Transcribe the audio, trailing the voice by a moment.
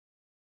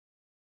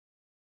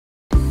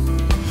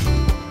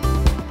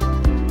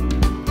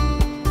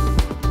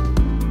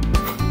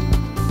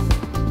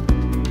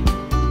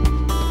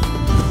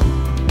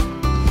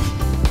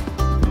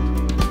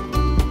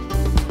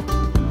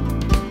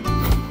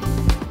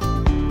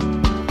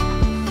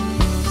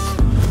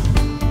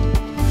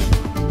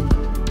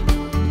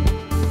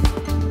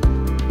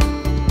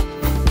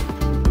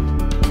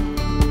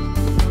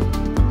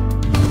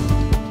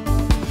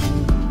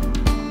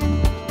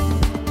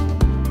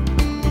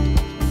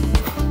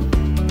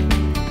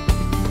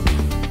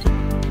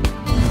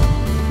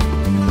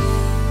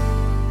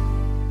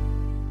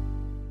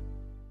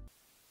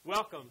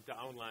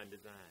online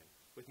design.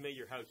 With me,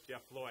 your host,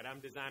 Jeff Floyd. I'm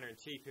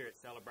designer-in-chief here at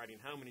Celebrating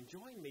Home, and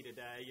joining me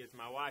today is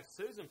my wife,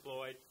 Susan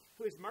Floyd,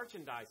 who is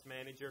merchandise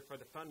manager for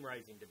the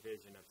fundraising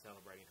division of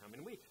Celebrating Home.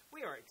 And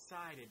we are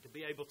excited to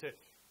be able to,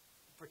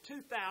 for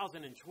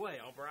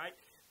 2012, right,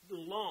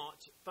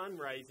 launch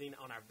fundraising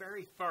on our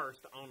very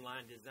first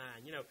online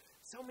design. You know,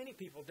 so many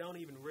people don't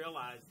even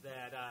realize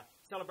that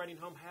Celebrating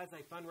Home has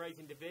a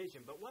fundraising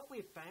division, but what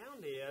we've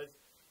found is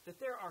that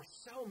there are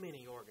so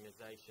many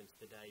organizations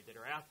today that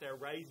are out there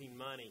raising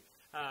money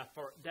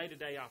for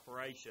day-to-day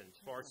operations,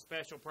 for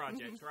special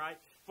projects, right?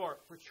 For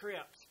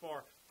trips,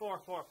 for.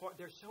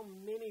 There's so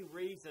many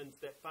reasons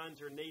that funds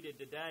are needed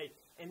today,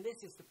 and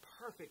this is the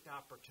perfect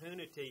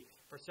opportunity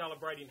for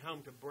Celebrating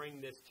Home to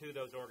bring this to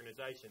those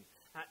organizations.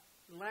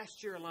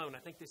 Last year alone, I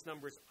think this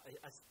number is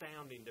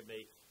astounding to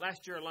me.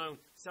 Last year alone,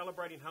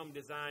 Celebrating Home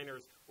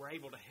designers were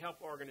able to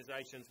help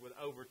organizations with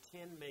over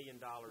 $10 million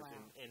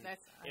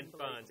in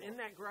funds. Isn't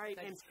that great?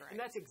 And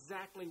that's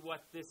exactly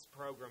what this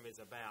program is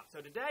about.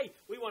 So today,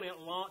 we want to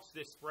launch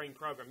this spring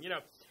program. You know,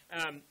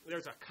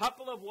 there's a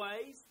couple of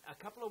ways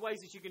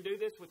that you can do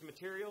this with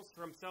materials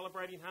from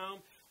Celebrating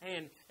Home.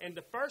 And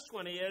the first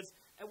one is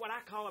what I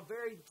call a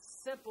very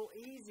simple,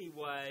 easy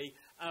way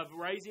of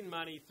raising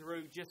money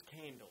through just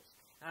candles.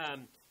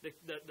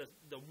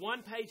 The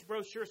one-page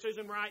brochure,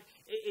 Susan, right?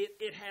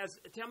 It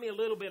has. Tell me a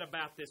little bit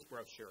about this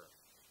brochure.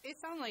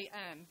 It's only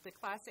the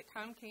classic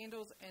home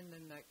candles and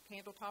then the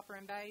candle topper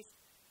and base.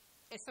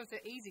 So it's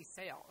an easy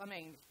sell. I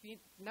mean,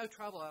 no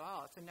trouble at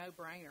all. It's a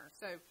no-brainer.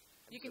 So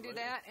you can do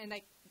that, and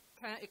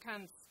it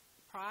comes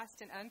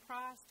priced and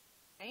unpriced,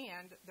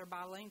 and they're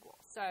bilingual.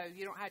 So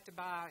you don't have to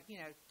buy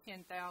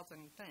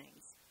 10,000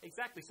 things.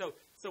 Exactly.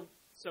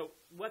 So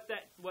what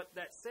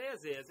that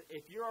says is,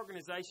 if your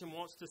organization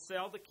wants to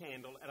sell the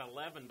candle at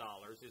 $11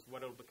 is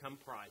what it'll become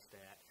priced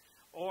at,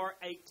 or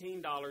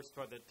 $18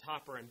 for the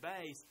topper and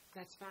base,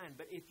 that's fine.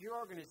 But if your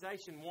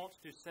organization wants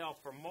to sell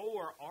for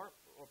more or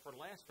for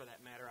less, for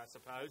that matter, I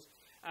suppose,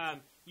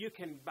 you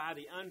can buy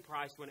the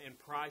unpriced one and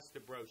price the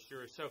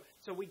brochure.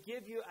 So we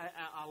give you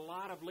a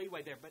lot of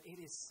leeway there, but it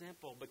is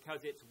simple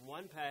because it's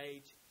one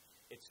page.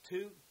 It's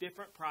two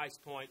different price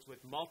points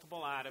with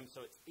multiple items,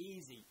 so it's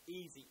easy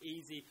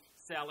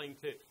selling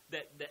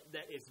that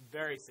is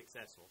very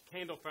successful.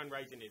 Candle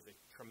fundraising is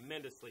a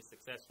tremendously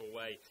successful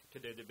way to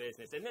do the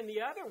business. And then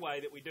the other way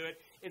that we do it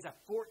is a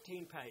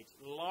 14-page,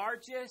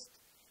 largest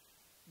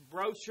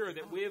brochure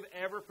that we've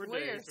ever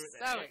produced.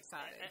 We're so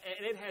excited.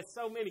 And it has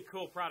so many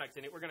cool products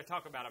in it. We're going to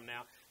talk about them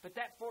now. But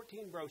that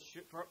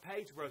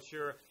 14-page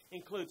brochure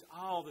includes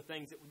all the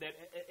things that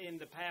in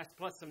the past,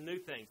 plus some new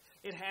things.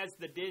 It has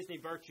the Disney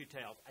Virtue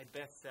Tales, a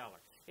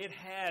bestseller. It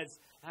has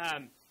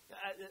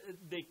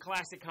the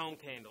classic home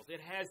candles.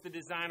 It has the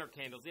designer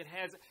candles. It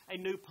has a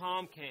new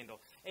palm candle.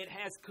 It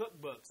has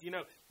cookbooks. You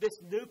know, this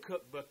new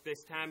cookbook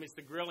this time is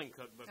the grilling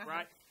cookbook,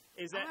 right?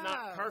 Is that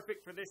not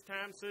perfect for this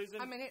time, Susan?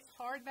 I mean, it's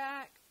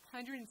hardback,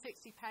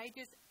 160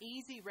 pages,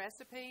 easy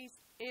recipes.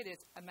 It is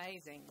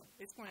amazing.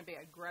 It's going to be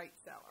a great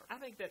seller. I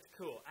think that's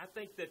cool. I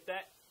think that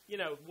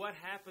what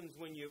happens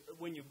when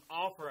you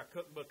offer a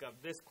cookbook of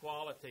this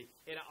quality,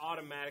 it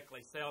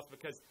automatically sells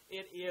because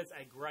it is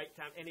a great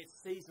time and it's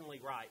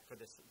seasonally right for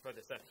this.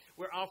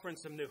 We're offering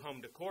some new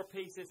home decor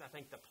pieces. I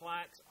think the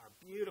plaques are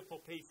beautiful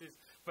pieces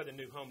for the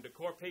new home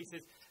decor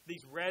pieces.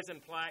 These resin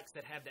plaques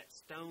that have that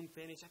stone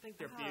finish, I think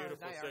they're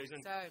beautiful,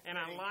 Susan. And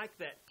I like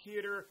that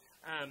pewter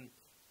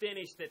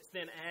finish that's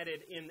then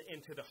added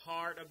into the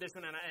heart of this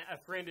one. And a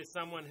friend is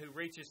someone who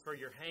reaches for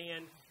your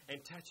hand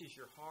and touches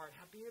your heart.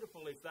 How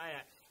beautiful is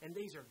that? And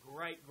these are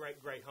great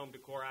home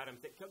decor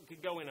items that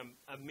could go in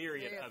a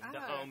myriad of the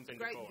homes and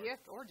decor. Great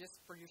gift, or just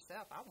for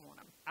yourself. I want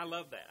them. I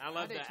love that. I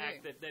love the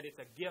fact that it's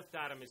a gift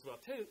item as well,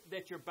 too,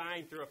 that you're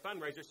buying through a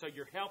fundraiser, so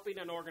you're helping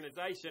an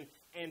organization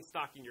and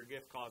stocking your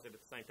gift closet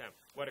at the same time.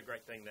 What a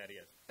great thing that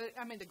is. But,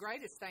 I mean, the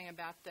greatest thing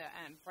about the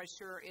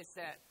brochure is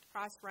that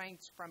price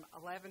range from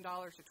 $11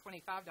 to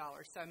 $25.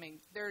 So, I mean,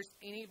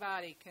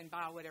 anybody can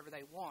buy whatever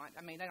they want.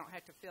 I mean, they don't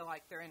have to feel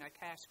like they're in a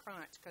cash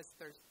crunch because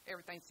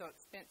everything's so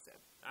expensive.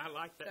 I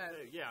like that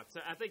too. Yeah. So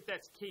I think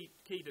that's key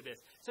to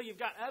this. So you've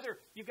got other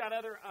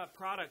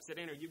products that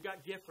enter. You've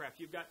got gift wrap.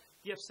 You've got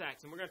gift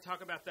sacks, and we're going to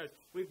talk about those.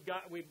 We've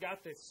got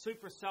the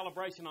super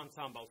celebration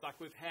ensembles like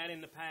we've had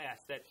in the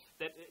past.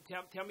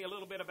 Tell me a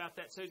little bit about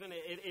that, Susan.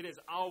 It is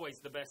always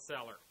the best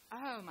seller.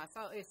 Oh my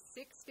soul! It's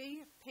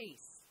 60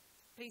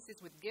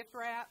 pieces with gift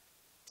wrap,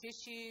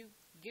 tissue,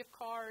 gift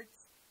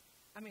cards.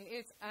 I mean,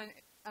 it's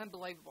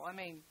unbelievable. I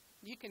mean,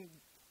 you can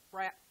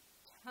wrap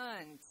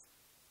tons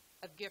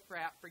of gift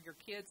wrap for your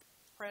kids'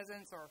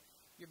 presents or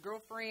your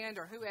girlfriend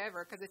or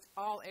whoever, because it's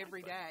all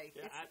every day.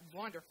 Yeah, it's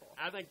wonderful.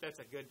 I think that's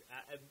a good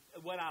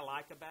what I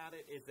like about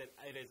it is that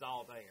it is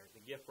all there. The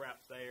gift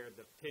wrap's there,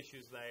 the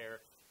tissue's there,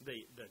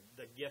 the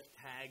gift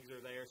tags are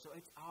there, so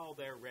it's all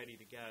there ready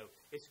to go.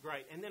 It's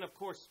great. And then, of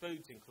course,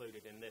 food's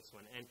included in this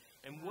one.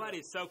 And what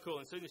is so cool,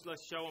 and so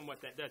let's show them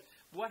what that does.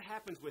 What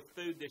happens with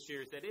food this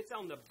year is that it's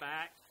on the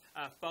back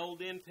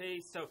fold-in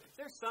piece. So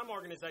there's some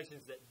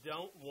organizations that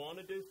don't want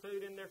to do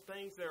food in their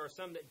things. There are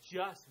some that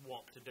just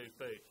want to do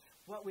food.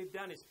 what we've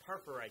done is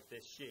perforate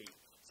this sheet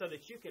so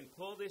that you can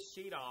pull this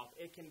sheet off.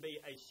 It can be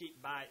a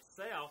sheet by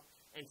itself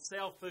and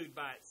sell food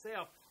by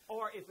itself.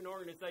 Or if an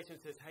organization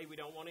says, hey, we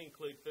don't want to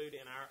include food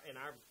in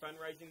our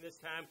fundraising this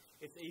time,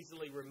 it's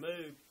easily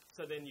removed,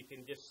 so then you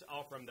can just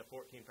offer them the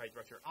 14-page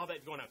brochure. All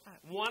that's going on.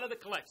 One of the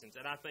collections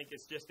that I think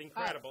is just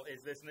incredible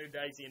is this new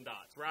Daisy and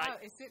Dots, right?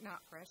 Oh, is it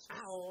not precious?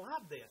 I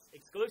love this.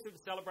 Exclusive to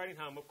Celebrating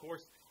Home, of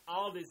course,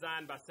 all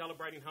designed by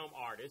Celebrating Home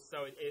artists,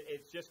 so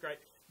it's just great.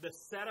 The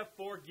set of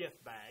 4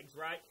 gift bags,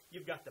 right?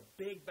 You've got the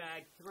big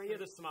bag, 3 of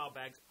the small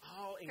bags,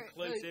 all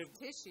inclusive.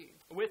 Tissue.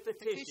 With the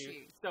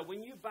tissue. So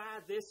when you buy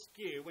this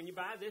SKU, when you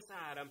buy this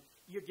item,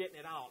 you're getting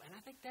it all. And I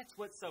think that's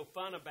what's so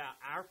fun about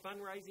our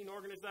fundraising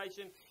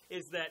organization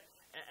is that,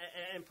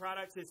 and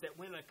products, is that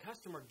when a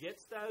customer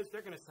gets those,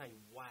 they're going to say,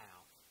 wow,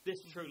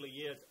 this truly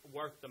is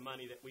worth the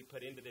money that we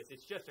put into this.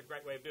 It's just a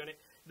great way of doing it.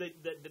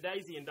 The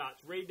Daisy and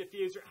Dots Reed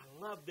diffuser,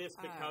 I love this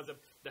because of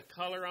the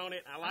color on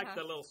it. I like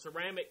the little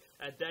ceramic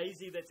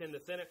daisy that's in the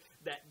center.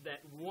 That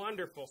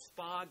wonderful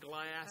spa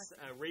glass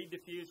reed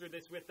diffuser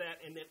that's with that.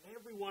 And then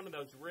every one of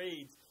those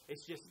reeds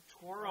is just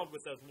twirled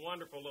with those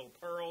wonderful little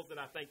pearls that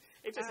I think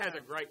it just has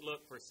a great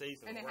look for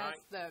seasonal, and it right?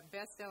 has the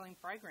best-selling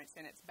fragrance,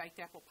 and it's baked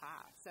apple pie.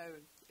 So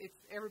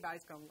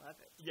everybody's going to love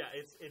it. Yeah,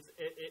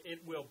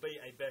 it will be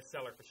a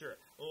bestseller for sure.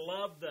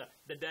 Love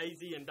the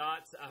Daisy and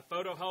Dots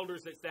photo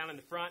holders that's down in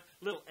the front.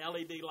 Little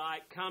LED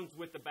light, comes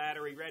with the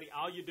battery ready.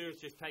 All you do is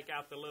just take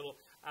out the little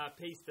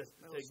piece to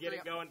get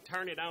it going,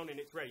 turn it on, and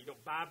it's ready. You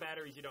don't buy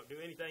batteries. You don't do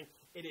anything.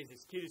 It is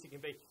as cute as it can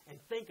be. And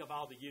think of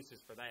all the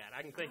uses for that.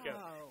 I can think of,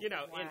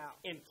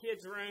 in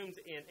kids' rooms,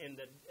 in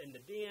the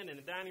den, in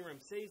the dining room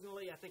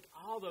seasonally. I think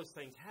all those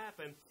things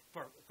happen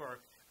for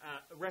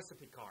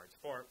recipe cards,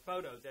 for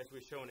photos as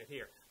we're showing it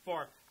here,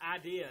 for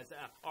ideas,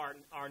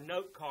 our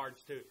note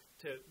cards to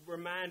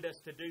remind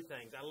us to do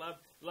things. I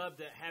love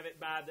to have it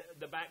by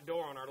the back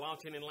door on our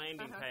launching and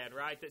landing pad,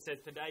 right, that says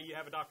today you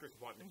have a doctor's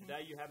appointment,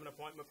 today you have an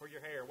appointment for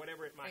your hair,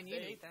 whatever it might be.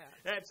 And you need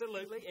that.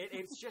 Absolutely.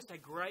 It's just a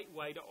great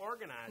way to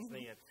organize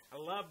then. I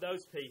love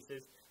those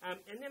pieces. And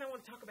then I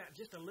want to talk about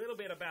just a little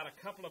bit about a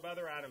couple of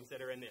other items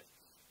that are in this.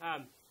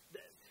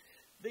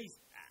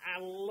 I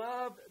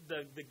love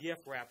the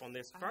gift wrap on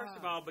this. First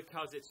of all,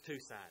 because it's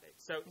two-sided.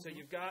 So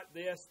you've got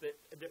this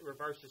that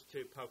reverses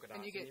to polka dots.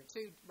 And you get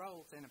 2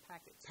 rolls in a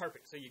package.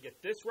 Perfect. So you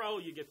get this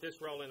roll, you get this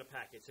roll in a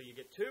package. So you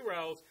get 2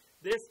 rolls.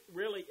 This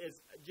really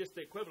is just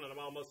the equivalent of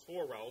almost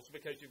 4 rolls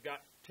because you've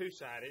got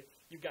two-sided.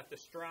 You've got the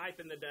stripe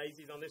and the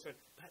daisies on this one.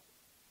 But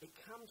it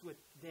comes with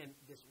then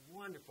this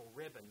wonderful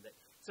ribbon.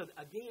 So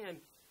again,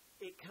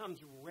 it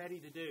comes ready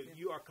to do.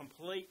 You are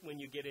complete when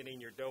you get it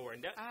in your door.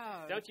 And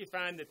don't you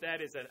find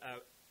that is a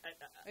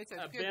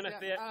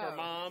benefit for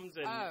moms?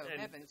 And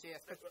heavens,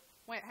 yes.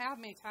 Wait, how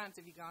many times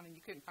have you gone and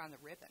you couldn't find the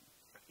ribbon?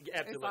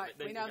 Absolutely. It's like,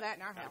 we know that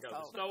in our household. You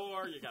go to the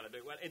household. store, you got to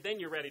do and then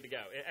you're ready to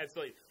go.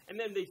 Absolutely. And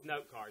then these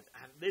note cards.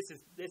 This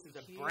is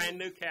a brand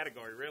new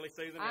category, really,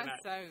 Susan. I'm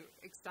so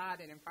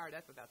excited and fired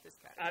up about this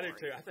category. I do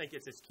too. I think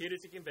it's as cute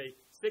as it can be.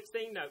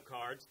 16 note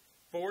cards,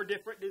 4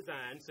 different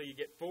designs. So you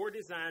get 4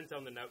 designs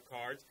on the note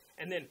cards.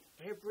 And then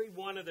every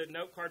one of the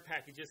note card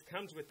packages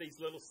comes with these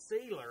little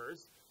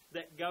sealers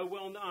that go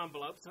on the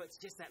envelope. So it's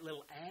just that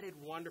little added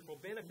wonderful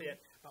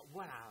benefit. But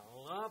what I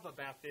love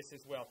about this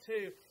as well,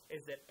 too,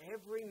 is that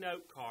every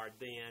note card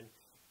then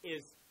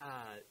is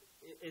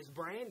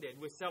branded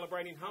with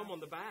Celebrating Home on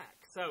the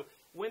back. So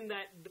when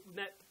that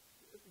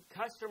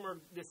customer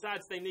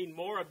decides they need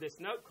more of this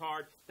note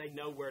card, they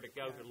know where to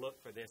go to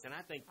look for this. And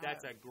I think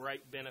that's a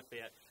great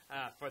benefit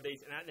for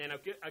these. And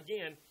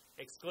again,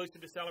 exclusive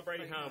to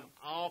Celebrating Home,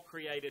 all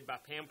created by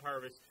Pam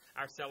Purvis,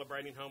 our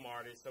Celebrating Home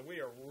artist. So we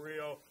are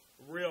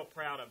real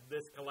proud of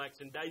this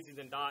collection. Daisies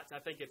and Dots, I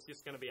think it's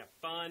just going to be a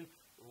fun,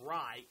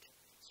 right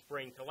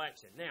spring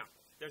collection. Now,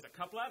 there's a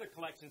couple other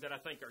collections that I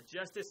think are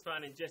just as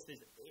fun and just as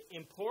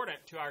important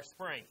to our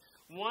spring.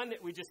 One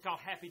that we just call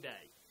Happy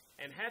Day.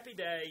 And Happy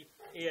Day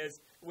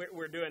is,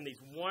 we're doing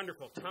these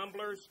wonderful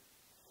tumblers.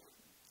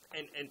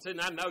 And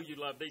Susan, I know you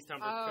love these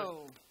tumblers.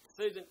 Oh.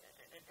 Susan,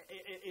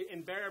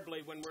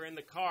 invariably, when we're in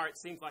the car, it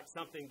seems like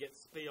something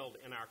gets spilled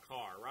in our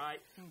car, right?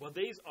 Mm-hmm. Well,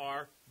 these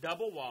are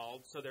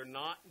double-walled, so they're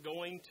not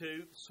going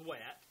to sweat.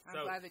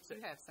 I'm glad that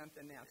you have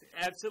something now.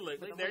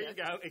 Absolutely. There you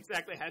go.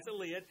 Exactly. It has a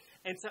lid.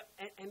 And so,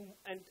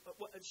 and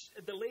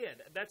the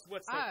lid, that's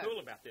what's so cool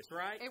about this,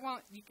 right? It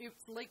won't,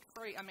 it's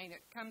leak-free. I mean,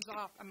 it comes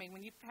off. I mean,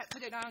 when you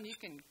put it on, you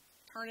can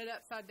turn it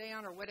upside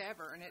down or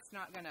whatever, and it's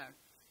not going to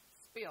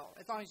spill,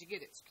 as long as you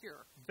get it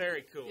secure.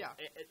 Very cool. Yeah.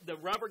 The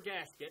rubber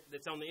gasket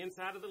that's on the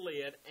inside of the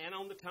lid and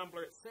on the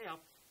tumbler itself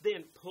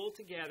then pull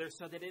together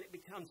so that it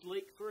becomes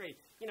leak-free.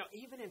 You know,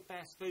 even in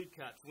fast food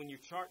cups, when you're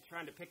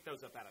trying to pick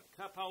those up out of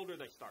the cup holder,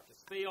 they start to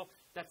spill.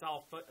 That's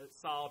all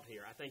solved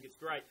here. I think it's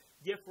great.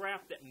 Gift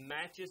wrap that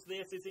matches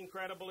this is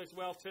incredible as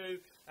well, too.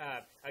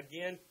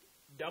 Again,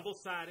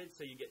 double-sided,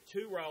 so you get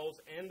 2 rolls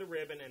and the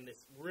ribbon and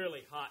this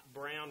really hot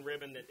brown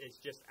ribbon that is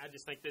just, I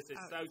just think this is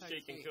so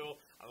chic and cool.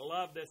 I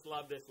love this,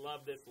 love this,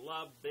 love this,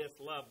 love this,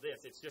 love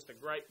this. It's just a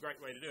great,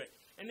 great way to do it.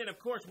 And then, of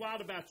course,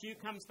 Wild About You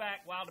comes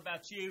back. Wild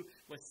About You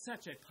was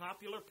such a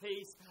popular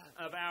piece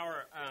of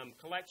our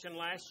collection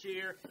last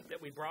year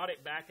that we brought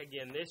it back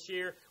again this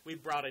year. We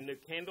brought a new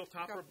candle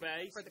topper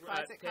base, for the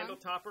classic candle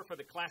home? topper for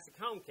the classic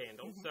home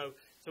candle.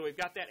 So we've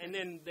got that, and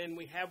then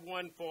we have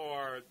one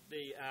for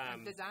the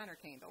designer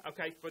candle.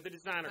 Okay, for the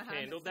designer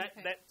candle.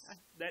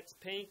 That's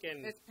pink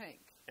and it's pink.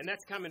 And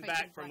that's coming Pink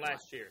back from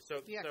last year.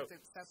 So, yeah, so,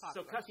 it's so popular.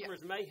 so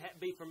customers may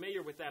be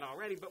familiar with that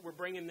already, but we're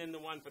bringing in the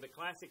one for the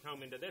classic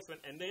home into this one.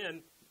 And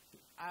then,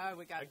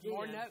 we got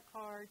more note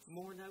cards.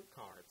 More note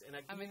cards. And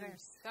again, I mean, they're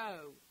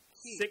so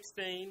cute.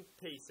 16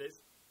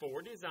 pieces,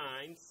 4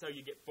 designs, so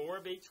you get 4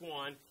 of each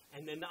one,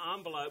 and then the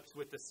envelopes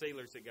with the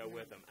sealers that go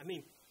with them. I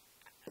mean,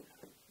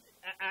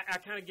 I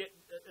kind of get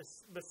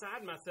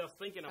beside myself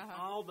thinking of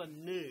all the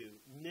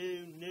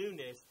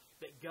newness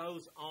that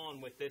goes on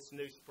with this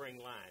new spring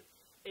line.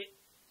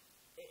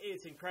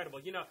 It's incredible.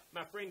 You know,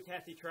 my friend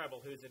Kathy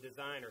Treble, who's a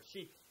designer,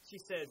 she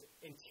says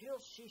until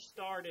she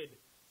started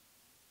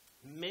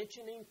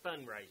mentioning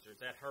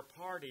fundraisers at her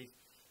parties,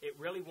 it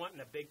really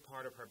wasn't a big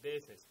part of her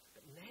business.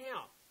 But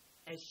now,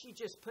 as she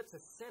just puts a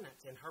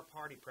sentence in her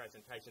party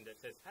presentation that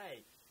says,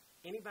 hey,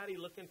 anybody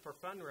looking for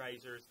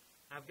fundraisers,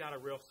 I've got a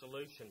real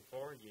solution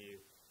for you.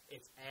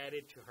 It's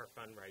added to her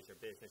fundraiser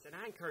business. And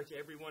I encourage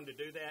everyone to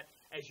do that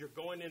as you're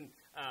going in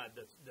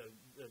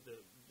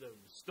the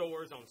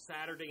stores on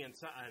Saturday and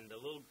the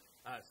little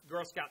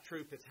Girl Scout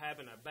troop is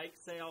having a bake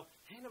sale.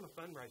 Hand them a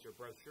fundraiser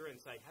brochure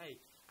and say, hey,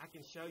 I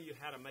can show you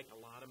how to make a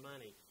lot of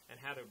money and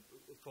how to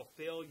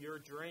fulfill your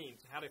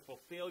dreams, how to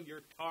fulfill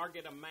your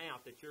target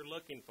amount that you're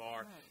looking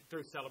for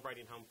through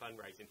Celebrating Home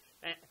fundraising.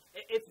 And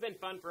it's been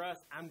fun for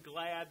us. I'm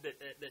glad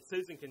that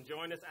Susan can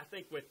join us. I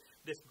think with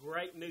this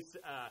great new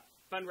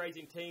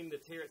fundraising team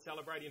that's here at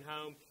Celebrating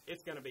Home,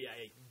 it's going to be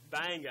a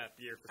bang-up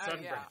year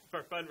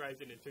for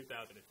fundraising in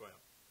 2012.